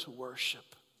led her to worship.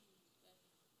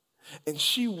 And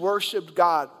she worshiped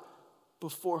God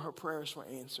before her prayers were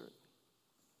answered.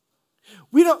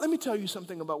 Let me tell you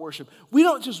something about worship. We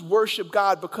don't just worship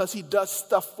God because he does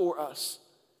stuff for us.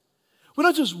 We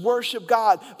don't just worship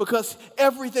God because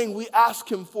everything we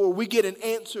ask him for, we get an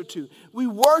answer to. We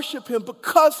worship him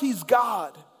because he's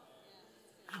God.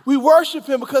 We worship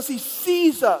him because he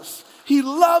sees us. He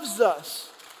loves us.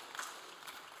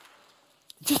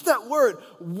 Just that word,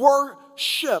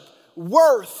 worship,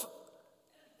 worth,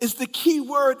 is the key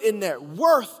word in there.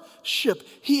 Worship.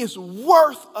 He is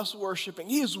worth us worshiping.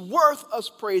 He is worth us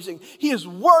praising. He is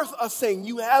worth us saying,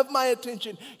 you have my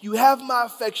attention. You have my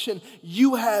affection.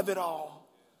 You have it all.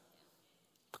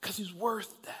 Because he's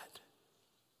worth that.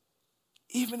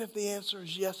 Even if the answer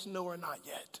is yes, no, or not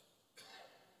yet.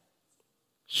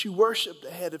 She worshiped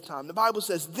ahead of time. The Bible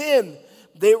says, then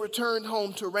they returned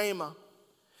home to Ramah.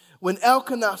 When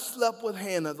Elkanah slept with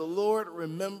Hannah, the Lord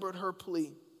remembered her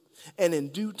plea. And in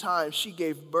due time, she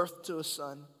gave birth to a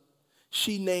son.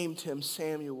 She named him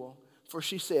Samuel, for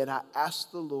she said, I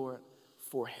asked the Lord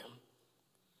for him.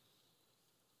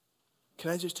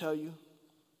 Can I just tell you,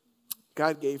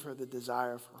 God gave her the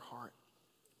desire of her heart.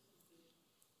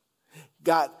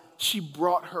 She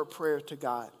brought her prayer to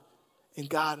God, and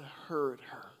God heard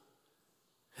her.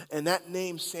 And that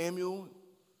name Samuel,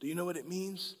 do you know what it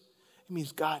means? It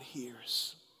means God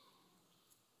hears.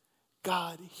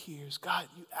 God hears. God,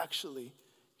 you actually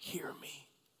hear me.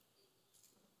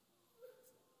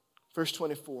 Verse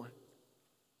 24. I'm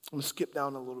going to skip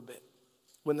down a little bit.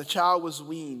 When the child was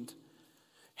weaned,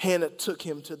 Hannah took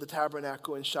him to the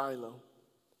tabernacle in Shiloh.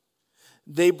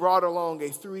 They brought along a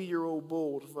 3-year-old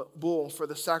bull for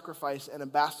the sacrifice and a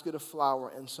basket of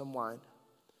flour and some wine.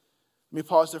 Let me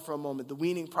pause there for a moment. The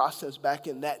weaning process back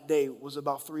in that day was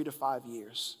about 3 to 5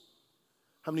 years.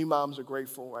 How many moms are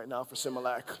grateful right now for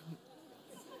Similac?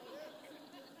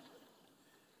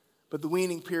 But the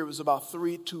weaning period was about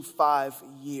 3 to 5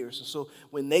 years. And so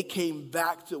when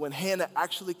Hannah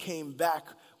actually came back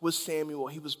with Samuel,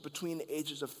 he was between the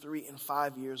ages of 3 and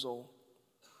 5 years old.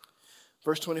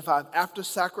 Verse 25, after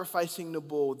sacrificing the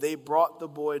bull, they brought the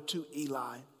boy to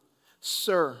Eli.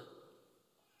 Sir,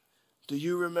 do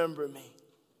you remember me?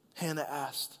 Hannah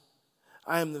asked.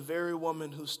 I am the very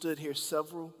woman who stood here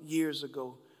several years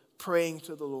ago praying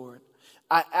to the Lord.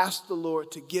 I asked the Lord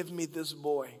to give me this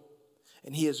boy,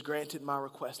 and he has granted my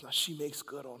request. Now she makes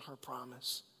good on her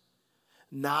promise.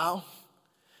 Now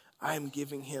I am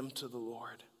giving him to the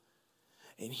Lord,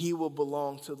 and he will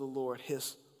belong to the Lord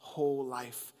his whole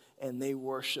life. And they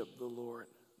worship the Lord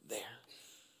there.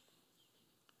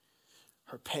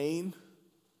 Her pain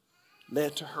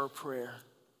led to her prayer.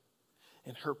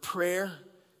 And her prayer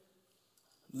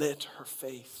led to her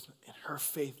faith. And her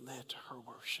faith led to her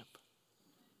worship.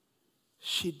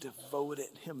 She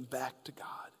devoted him back to God.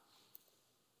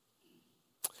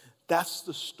 That's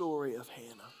the story of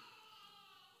Hannah.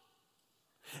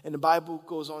 And the Bible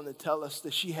goes on to tell us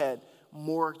that she had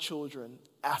more children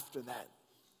after that.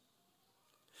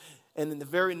 And in the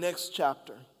very next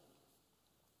chapter,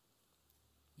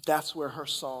 that's where her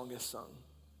song is sung.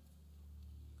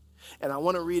 And I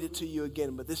want to read it to you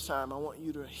again, but this time I want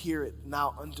you to hear it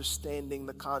now, understanding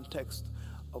the context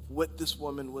of what this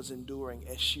woman was enduring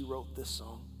as she wrote this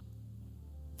song.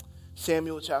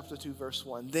 Samuel chapter 2, verse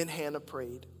 1. Then Hannah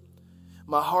prayed,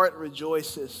 "My heart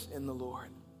rejoices in the Lord.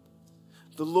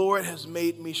 The Lord has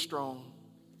made me strong.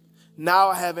 Now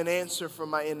I have an answer for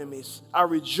my enemies. I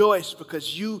rejoice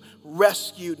because you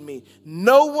rescued me.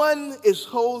 No one is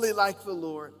holy like the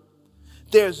Lord.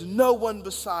 There's no one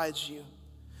besides you.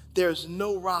 There's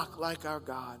no rock like our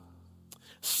God.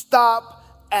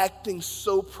 Stop acting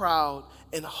so proud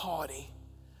and haughty.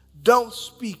 Don't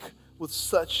speak with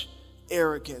such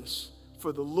arrogance,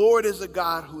 for the Lord is a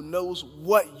God who knows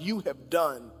what you have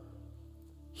done.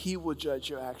 He will judge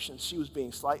your actions." She was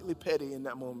being slightly petty in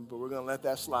that moment, but we're going to let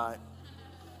that slide.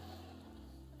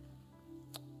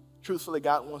 Truthfully,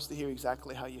 God wants to hear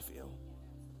exactly how you feel,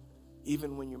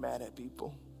 even when you're mad at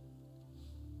people.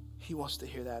 He wants to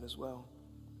hear that as well.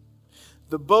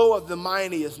 The bow of the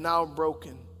mighty is now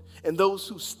broken, and those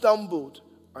who stumbled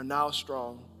are now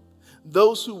strong.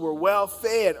 Those who were well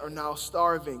fed are now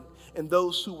starving, and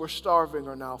those who were starving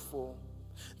are now full.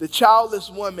 The childless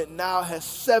woman now has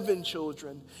 7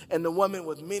 children, and the woman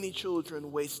with many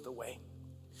children wastes away.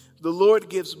 The Lord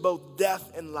gives both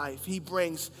death and life. He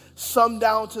brings some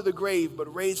down to the grave,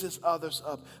 but raises others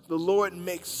up. The Lord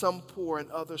makes some poor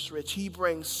and others rich. He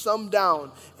brings some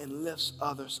down and lifts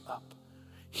others up.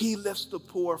 He lifts the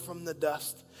poor from the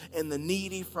dust and the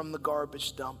needy from the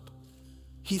garbage dump.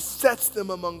 He sets them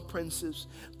among princes,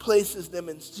 places them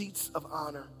in seats of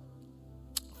honor.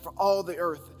 For all the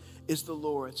earth is the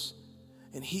Lord's,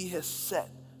 and He has set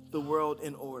the world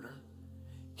in order.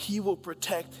 He will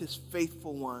protect His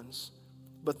faithful ones,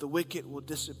 but the wicked will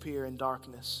disappear in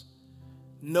darkness.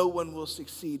 No one will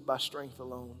succeed by strength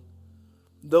alone.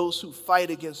 Those who fight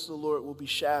against the Lord will be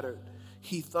shattered.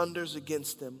 He thunders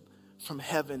against them from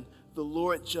heaven. The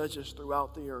Lord judges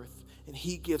throughout the earth, and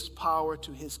He gives power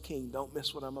to His king. Don't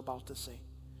miss what I'm about to say.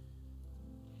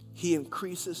 He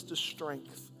increases the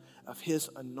strength of His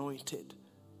anointed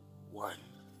one.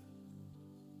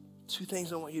 2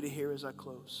 things I want you to hear as I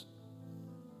close.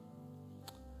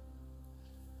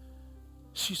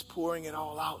 She's pouring it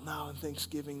all out now in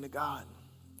thanksgiving to God.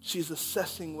 She's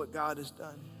assessing what God has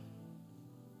done.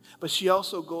 But she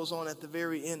also goes on at the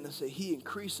very end to say, He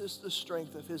increases the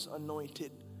strength of His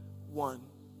anointed one.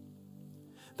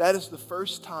 That is the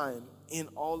first time in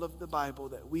all of the Bible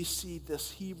that we see this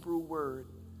Hebrew word,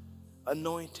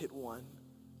 anointed one,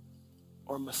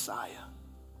 or Messiah.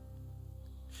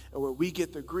 And where we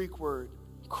get the Greek word,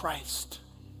 Christ.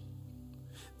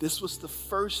 This was the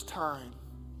first time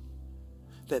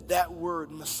that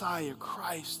word Messiah,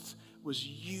 Christ, was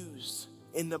used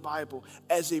in the Bible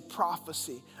as a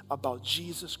prophecy about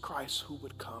Jesus Christ who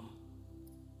would come.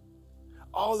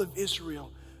 All of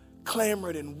Israel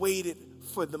clamored and waited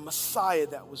for the Messiah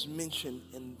that was mentioned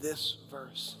in this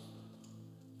verse.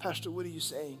 Pastor, what are you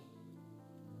saying?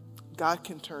 God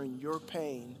can turn your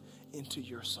pain into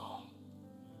your song.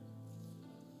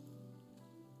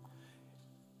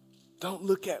 Don't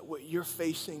look at what you're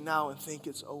facing now and think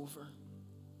it's over.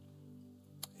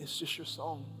 It's just your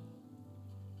song.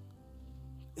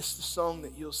 It's the song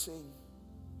that you'll sing.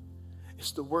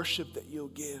 It's the worship that you'll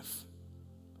give.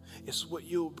 It's what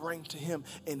you'll bring to Him,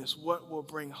 and it's what will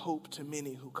bring hope to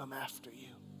many who come after you.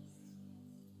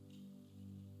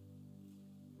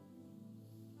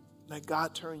 Let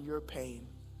God turn your pain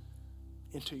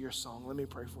into your song. Let me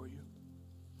pray for you.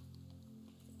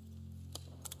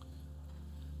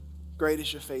 Great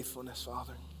is your faithfulness,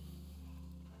 Father.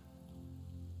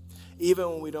 Even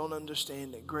when we don't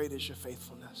understand it, great is your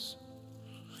faithfulness.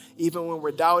 Even when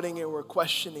we're doubting and we're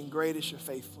questioning, great is your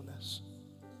faithfulness.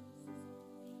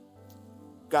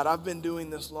 God, I've been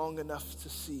doing this long enough to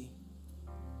see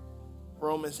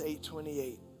Romans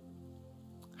 8:28,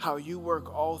 how you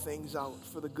work all things out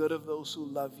for the good of those who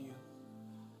love you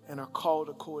and are called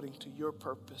according to your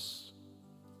purpose.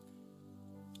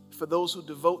 For those who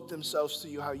devote themselves to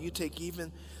you, how you take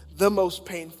even the most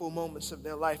painful moments of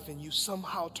their life and you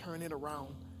somehow turn it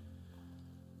around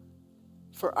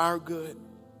for our good,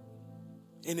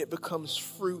 and it becomes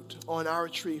fruit on our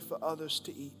tree for others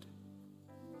to eat.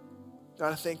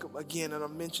 God, I think again, and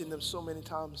I've mentioned them so many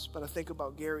times, but I think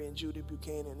about Gary and Judy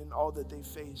Buchanan and all that they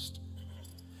faced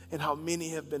and how many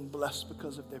have been blessed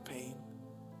because of their pain.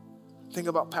 Think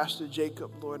about Pastor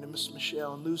Jacob, Lord, and Miss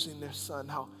Michelle losing their son,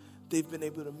 how they've been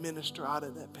able to minister out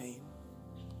of that pain.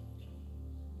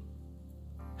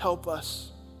 Help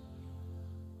us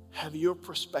have your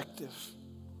perspective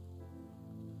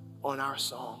on our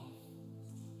song.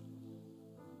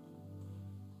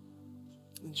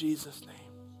 In Jesus' name.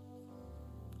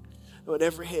 Lord,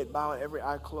 every head bowed, every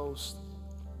eye closed.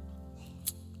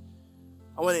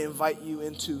 I want to invite you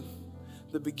into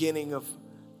the beginning of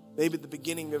Maybe the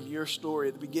beginning of your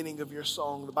story, the beginning of your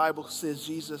song. The Bible says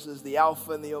Jesus is the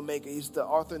Alpha and the Omega. He's the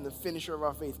author and the finisher of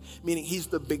our faith, meaning he's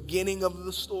the beginning of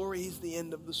the story. He's the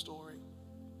end of the story.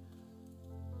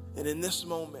 And in this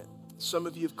moment, some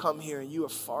of you have come here and you are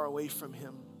far away from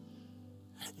him.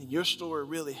 And your story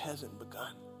really hasn't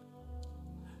begun.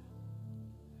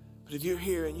 But if you're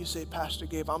here and you say, Pastor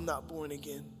Gabe, I'm not born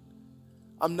again.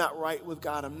 I'm not right with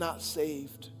God. I'm not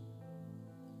saved.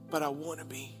 But I want to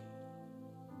be.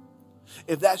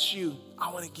 If that's you,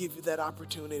 I want to give you that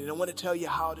opportunity. And I want to tell you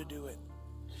how to do it.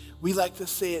 We like to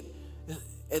say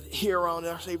it here around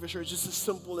our Savior Church, just as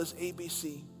simple as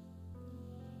ABC.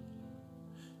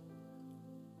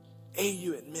 A,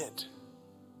 you admit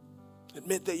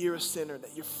that you're a sinner,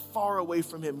 that you're far away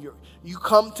from him. You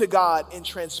come to God in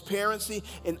transparency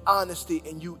and honesty,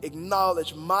 and you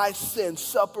acknowledge my sin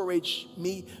separates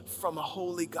me from a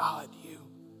holy God.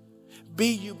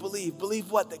 B, you believe.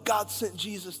 Believe what? That God sent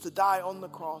Jesus to die on the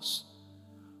cross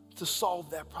to solve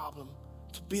that problem,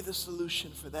 to be the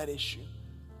solution for that issue.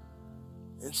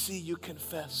 And C, you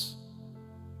confess.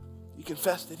 You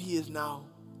confess that he is now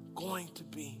going to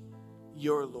be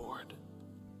your Lord.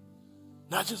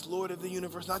 Not just Lord of the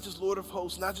universe, not just Lord of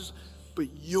hosts, but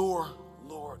your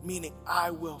Lord, meaning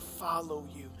I will follow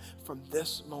you from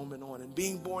this moment on. And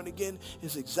being born again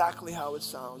is exactly how it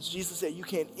sounds. Jesus said you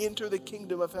can't enter the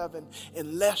kingdom of heaven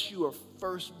unless you are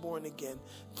first born again.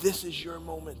 This is your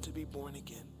moment to be born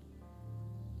again.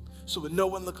 So with no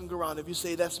one looking around, if you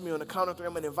say that's me, on the count of three,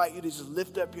 I'm going to invite you to just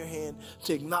lift up your hand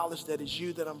to acknowledge that it's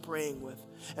you that I'm praying with.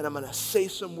 And I'm going to say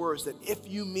some words that if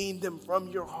you mean them from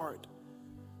your heart,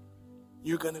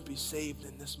 you're going to be saved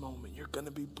in this moment. You're going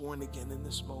to be born again in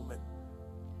this moment.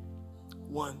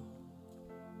 1,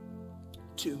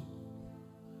 2,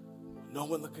 no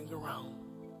one looking around.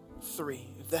 3,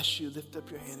 if that's you, lift up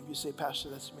your hand. If you say, Pastor,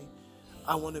 that's me.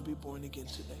 I want to be born again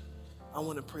today. I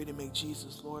want to pray to make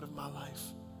Jesus Lord of my life.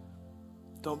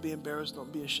 Don't be embarrassed.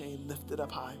 Don't be ashamed. Lift it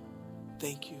up high.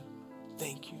 Thank you.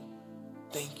 Thank you.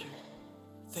 Thank you.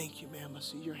 Thank you, ma'am. I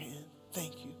see your hand.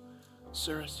 Thank you.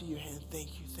 Sir, I see your hand.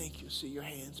 Thank you. Thank you. See your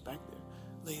hands back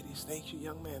there. Ladies, thank you.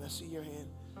 Young man, I see your hand.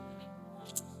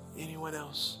 Anyone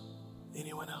else?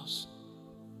 Anyone else?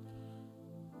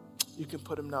 You can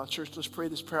put them now. Church, let's pray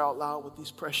this prayer out loud with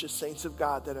these precious saints of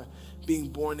God that are being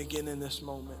born again in this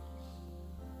moment.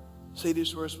 Say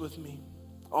these words with me.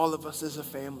 All of us as a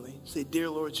family. Say, Dear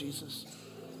Lord Jesus,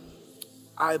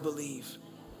 I believe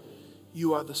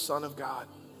you are the Son of God.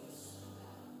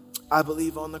 I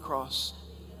believe on the cross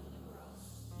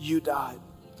you died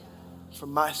for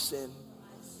my sin,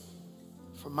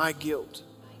 for my guilt,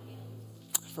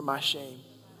 for my shame.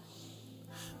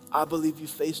 I believe you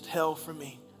faced hell for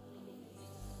me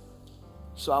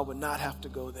so I would not have to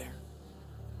go there.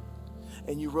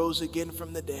 And you rose again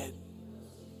from the dead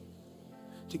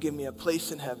to give me a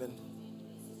place in heaven,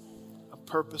 a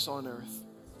purpose on earth,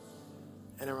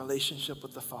 and a relationship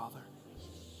with the Father.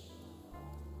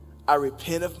 I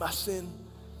repent of my sin.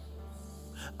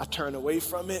 I turn away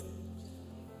from it,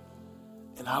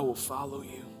 and I will follow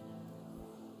you.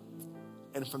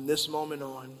 And from this moment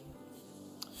on,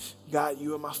 God,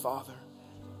 you are my Father.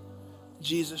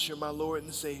 Jesus, you're my Lord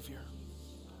and Savior.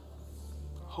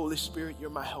 Holy Spirit, you're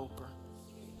my helper.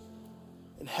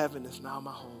 And heaven is now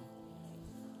my home.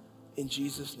 In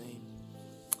Jesus' name,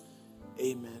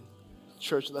 amen.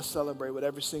 Church, let's celebrate with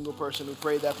every single person who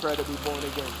prayed that prayer to be born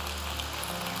again.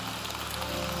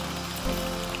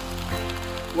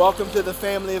 Welcome to the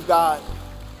family of God.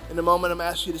 In a moment, I'm going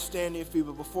to ask you to stand to your feet.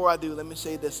 But before I do, let me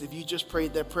say this. If you just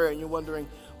prayed that prayer and you're wondering,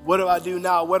 what do I do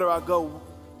now? Where do I go?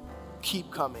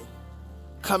 Keep coming.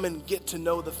 Come and get to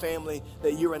know the family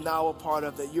that you are now a part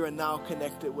of, that you are now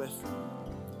connected with.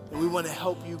 And we want to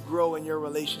help you grow in your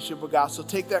relationship with God. So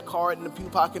take that card in the pew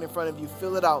pocket in front of you,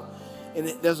 fill it out. And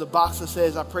there's a box that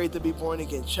says, I prayed to be born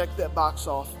again. Check that box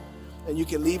off. And you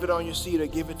can leave it on your seat or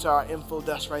give it to our info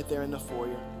desk right there in the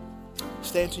foyer.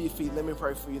 Stand to your feet. Let me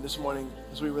pray for you this morning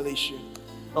as we release you.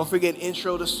 Don't forget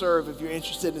Intro to Serve if you're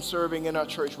interested in serving in our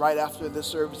church right after this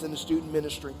service in the student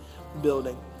ministry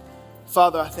building.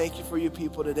 Father, I thank you for your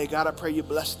people today. God, I pray you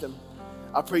bless them.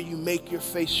 I pray you make your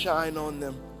face shine on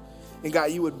them. And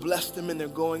God, you would bless them in their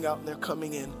going out and their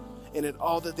coming in. And in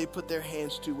all that they put their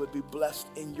hands to would be blessed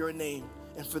in your name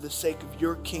and for the sake of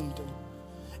your kingdom.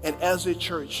 And as a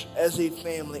church, as a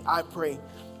family, I pray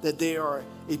that they are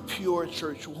a pure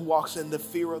church who walks in the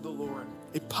fear of the Lord,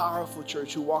 a powerful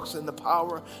church who walks in the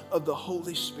power of the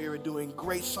Holy Spirit, doing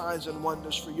great signs and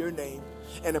wonders for your name,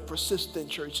 and a persistent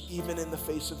church even in the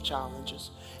face of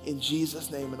challenges. In Jesus'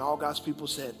 name, and all God's people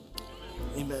said,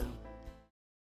 amen.